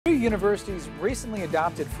University's recently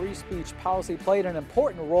adopted free speech policy played an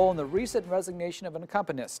important role in the recent resignation of an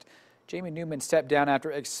accompanist. Jamie Newman stepped down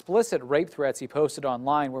after explicit rape threats he posted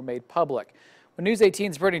online were made public. When News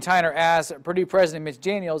 18's Brittany Tyner asked Purdue President Mitch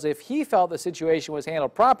Daniels if he felt the situation was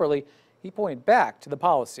handled properly, he pointed back to the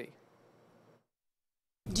policy.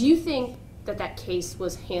 Do you think that case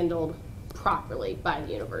was handled properly by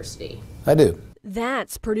the university? I do.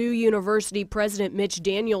 That's Purdue University President Mitch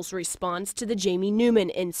Daniels' response to the Jamie Newman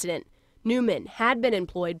incident. Newman had been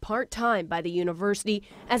employed part-time by the university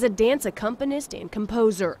as a dance accompanist and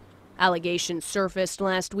composer. Allegations surfaced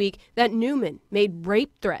last week that Newman made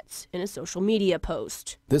rape threats in a social media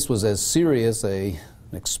post. This was as serious an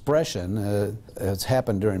expression as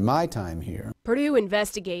happened during my time here. Purdue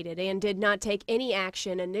investigated and did not take any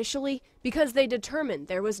action initially because they determined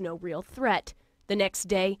there was no real threat. The next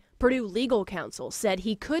day, Purdue legal counsel said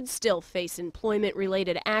he could still face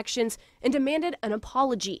employment-related actions and demanded an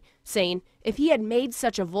apology, saying if he had made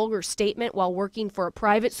such a vulgar statement while working for a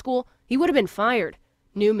private school, he would have been fired.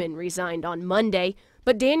 Newman resigned on Monday,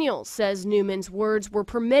 but Daniels says Newman's words were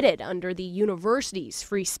permitted under the university's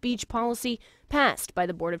free speech policy passed by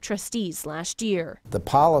the Board of Trustees last year. The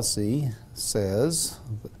policy says,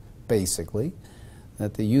 basically,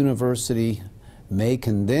 that the university may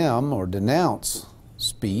condemn or denounce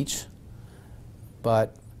speech,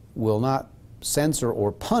 but will not censor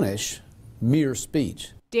or punish mere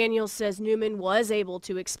speech. Daniels says Newman was able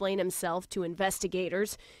to explain himself to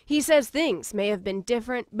investigators. He says things may have been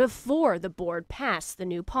different before the board passed the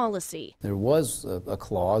new policy. There was a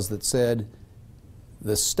clause that said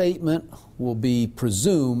the statement will be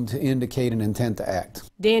presumed to indicate an intent to act.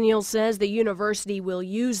 Daniels says the university will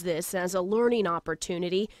use this as a learning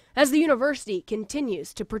opportunity as the university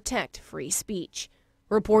continues to protect free speech.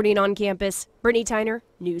 Reporting on campus, Brittany Tyner,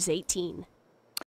 News 18.